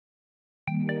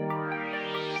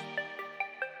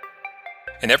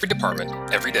In every department,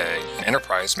 every day, an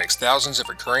enterprise makes thousands of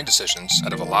recurring decisions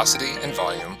at a velocity and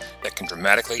volume that can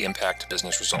dramatically impact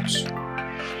business results.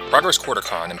 Progress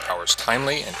Corticon empowers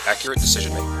timely and accurate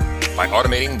decision-making by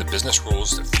automating the business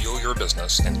rules that fuel your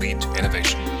business and lead to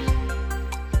innovation.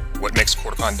 What makes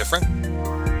Corticon different?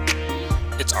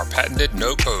 It's our patented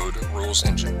no-code rules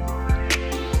engine.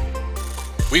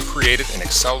 We've created an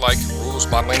Excel-like rules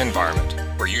modeling environment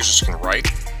where users can write,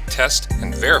 test,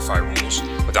 and verify rules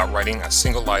without writing a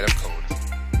single line of code.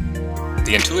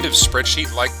 The intuitive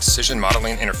spreadsheet-like decision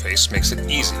modeling interface makes it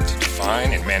easy to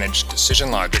define and manage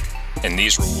decision logic in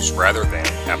these rules rather than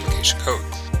application code.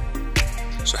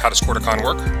 So how does Corticon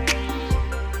work?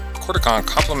 Corticon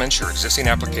complements your existing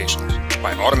applications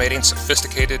by automating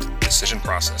sophisticated decision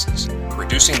processes,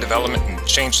 reducing development and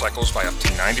change cycles by up to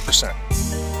 90%.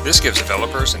 This gives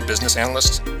developers and business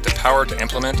analysts the power to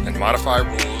implement and modify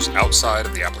rules outside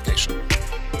of the application.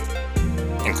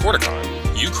 In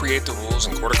Corticon, you create the rules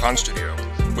in Corticon Studio,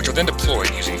 which are then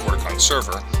deployed using Corticon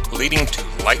Server, leading to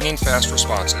lightning-fast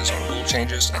responses on rule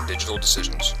changes and digital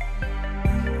decisions.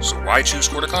 So why choose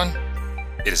Corticon?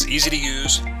 It is easy to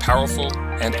use, powerful,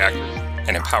 and accurate,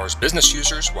 and empowers business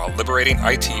users while liberating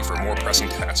IT for more pressing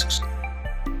tasks.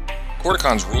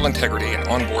 Corticon's rule integrity and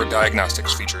onboard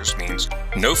diagnostics features means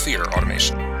no-fear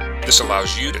automation. This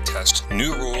allows you to test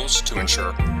new rules to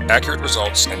ensure accurate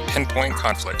results and pinpoint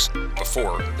conflicts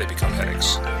before they become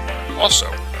headaches. Also,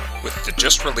 with the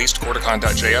just-released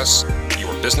Corticon.js,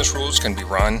 your business rules can be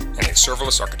run in a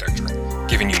serverless architecture,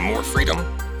 giving you more freedom,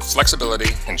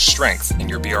 flexibility, and strength in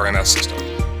your BRMS system.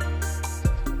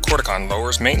 Corticon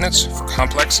lowers maintenance for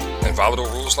complex and volatile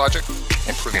rules logic,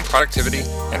 improving productivity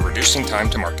and reducing time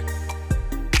to market.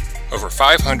 Over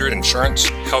 500 insurance,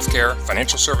 healthcare,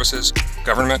 financial services,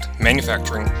 government,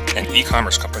 manufacturing, and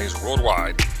e-commerce companies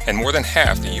worldwide, and more than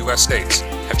half the U.S. states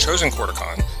have chosen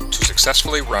Corticon to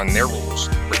successfully run their rules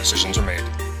where decisions are made.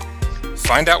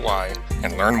 Find out why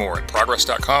and learn more at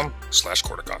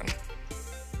progress.com/Corticon.